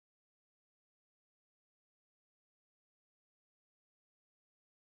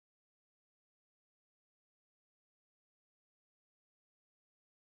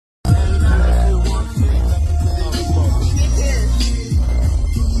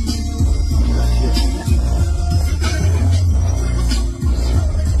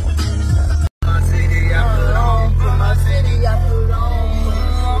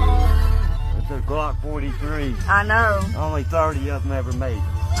I know. Only 30 of them ever made it.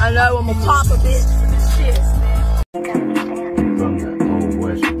 I know, I'm gonna pop a bitch for this shit, man. From that old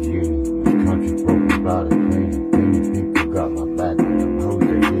West Virginia, this country broke me by the clean. Many people got my back, and them hoes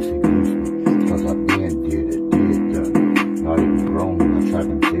they disabuse me. Cause I been did it, done. Not even grown, I tried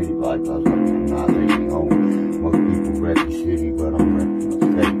them city life, I was like, I'm not taking home. Most people wreck the city, but I'm wrecking my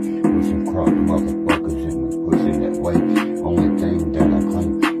state. With some cross motherfuckers and we pushing that way. Only thing that I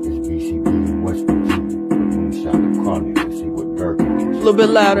claim is BCB and West Virginia. Moonshine and chronic, let's see what Derkie can. A little bit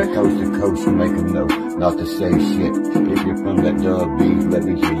louder. Coast to coast, you make them know not to say shit. If you're from that dub beef, let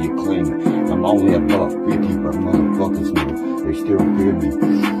me hear you clean. I'm only about 50, but motherfuckers know they still fear me.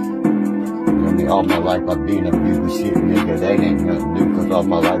 You know, all my life I've been abused with shit, nigga. That ain't nothing new, cause all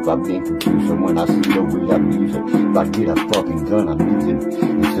my life I've been confused. So when I see the weed, I use it. If I get a fucking gun, I'm using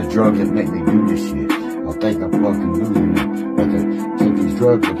it. It's the drugs that make me do this shit. I think I'm fucking losing it. But to take these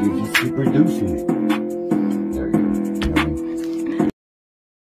drugs, but you just keep reducing it.